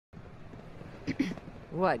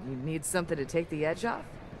What, you need something to take the edge off?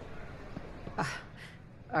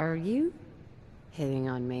 Are you hitting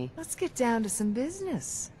on me? Let's get down to some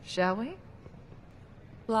business, shall we?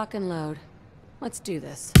 Lock and load. Let's do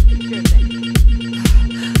this. Sure thing.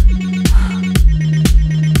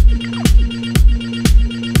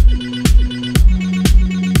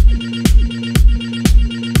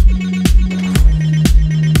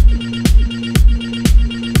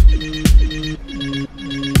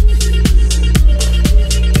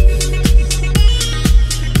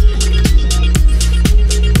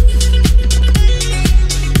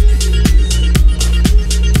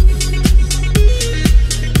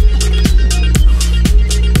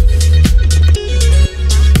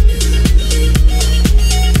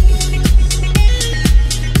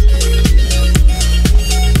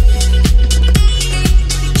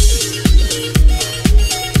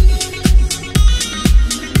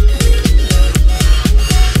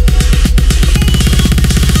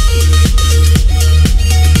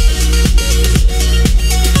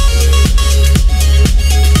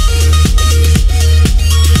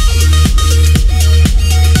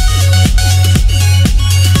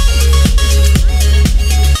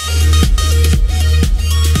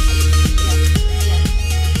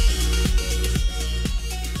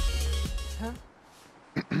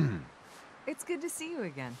 It's good to see you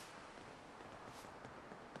again.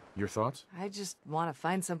 Your thoughts? I just want to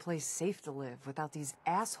find someplace safe to live without these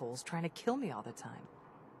assholes trying to kill me all the time.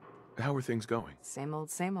 How are things going? Same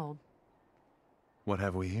old, same old. What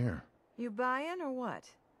have we here? You buying or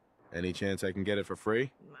what? Any chance I can get it for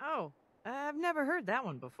free? Oh, I've never heard that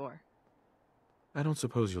one before. I don't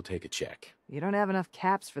suppose you'll take a check. You don't have enough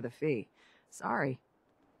caps for the fee. Sorry.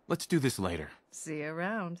 Let's do this later. See you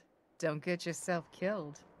around. Don't get yourself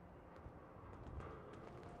killed.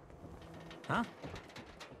 Huh?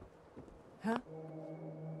 Huh?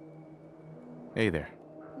 Hey there.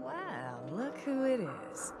 Wow, look who it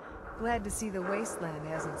is. Glad to see the wasteland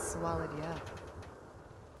hasn't swallowed you up.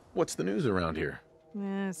 What's the news around here?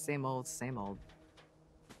 Same old, same old.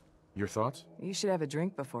 Your thoughts? You should have a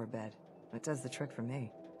drink before bed. That does the trick for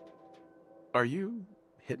me. Are you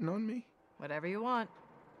hitting on me? Whatever you want.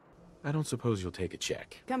 I don't suppose you'll take a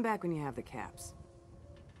check. Come back when you have the caps.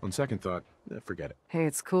 On second thought, forget it. Hey,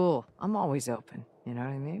 it's cool. I'm always open. You know what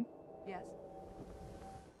I mean? Yes.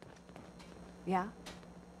 Yeah?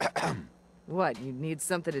 What, you need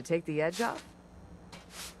something to take the edge off?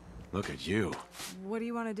 Look at you. What do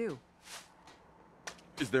you want to do?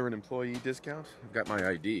 Is there an employee discount? I've got my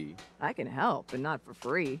ID. I can help, but not for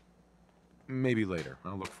free. Maybe later.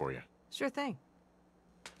 I'll look for you. Sure thing.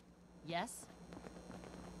 Yes?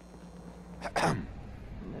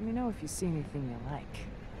 Let me know if you see anything you like.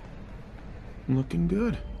 Looking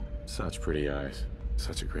good. Such pretty eyes.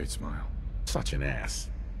 Such a great smile. Such an ass.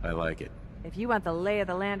 I like it. If you want the lay of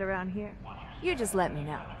the land around here, you just let me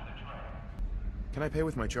know. Can I pay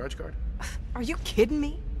with my charge card? Are you kidding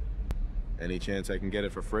me? Any chance I can get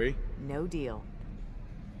it for free? No deal.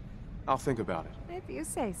 I'll think about it. If you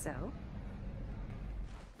say so.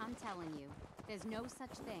 I'm telling you, there's no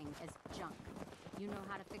such thing as junk. You know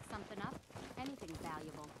how to fix something up? Anything's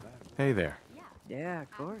valuable. Hey there. Yeah. Yeah,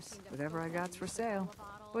 of course. Whatever I got's for sale.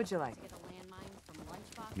 What'd you like?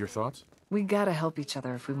 Your thoughts? We gotta help each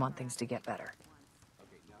other if we want things to get better.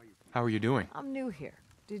 How are you doing? I'm new here.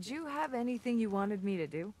 Did you have anything you wanted me to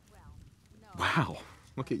do? Wow.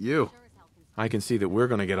 Look at you. I can see that we're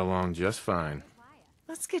gonna get along just fine.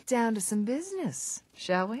 Let's get down to some business,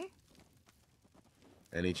 shall we?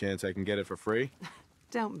 Any chance I can get it for free?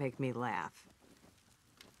 Don't make me laugh.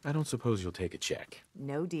 I don't suppose you'll take a check.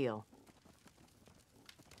 No deal.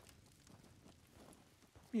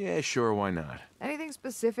 Yeah, sure, why not? Anything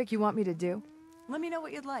specific you want me to do? Let me know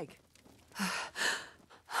what you'd like.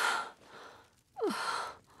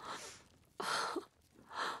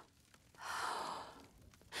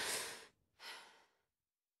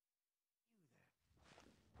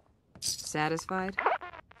 Satisfied?